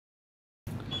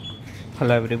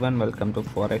Hello everyone, welcome to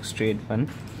Forex Trade 1.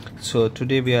 So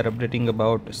today we are updating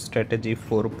about strategy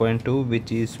 4.2,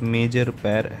 which is major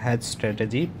pair hedge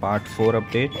strategy part 4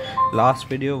 update. Last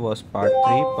video was part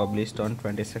 3, published on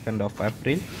 22nd of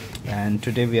April, and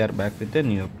today we are back with a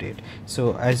new update.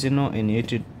 So as you know, in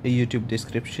YouTube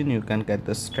description you can get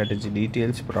the strategy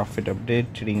details, profit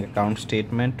update, trading account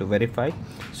statement to verify.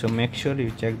 So make sure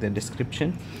you check the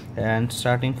description. And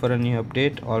starting for a new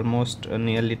update, almost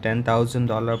nearly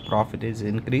 $10,000 profit is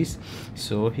increased.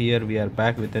 So here we are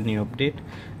back with a new update,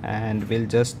 and we'll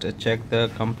just check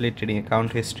the complete trading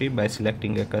account history by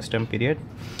selecting a custom period.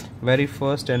 Very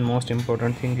first and most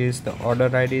important thing is the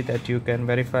order ID that you can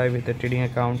verify with the trading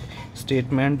account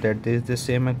statement that this is the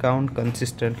same account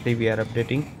consistently we are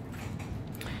updating.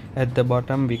 At the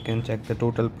bottom we can check the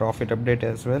total profit update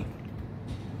as well.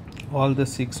 All the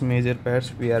 6 major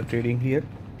pairs we are trading here.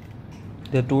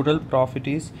 The total profit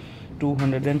is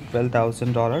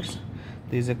 $212,000.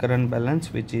 There is a current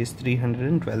balance which is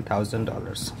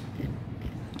 $312,000.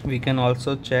 We can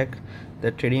also check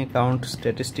the trading account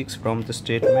statistics from the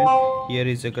statement. Here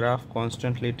is a graph,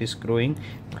 constantly it is growing.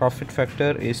 Profit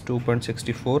factor is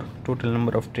 2.64. Total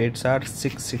number of trades are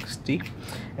 660.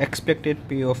 Expected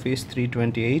payoff is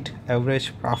 328.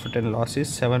 Average profit and loss is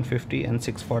 750 and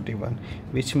 641,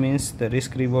 which means the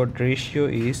risk reward ratio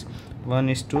is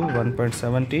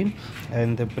 1:1.17,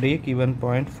 and the break even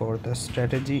point for the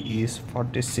strategy is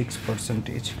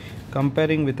 46%.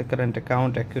 Comparing with the current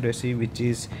account accuracy, which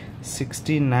is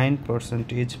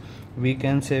 69%, we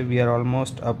can say we are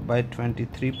almost up by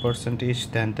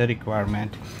 23% than the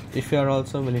requirement. If you are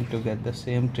also willing to get the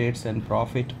same trades and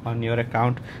profit on your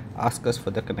account, ask us for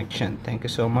the connection. Thank you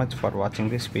so much for watching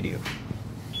this video.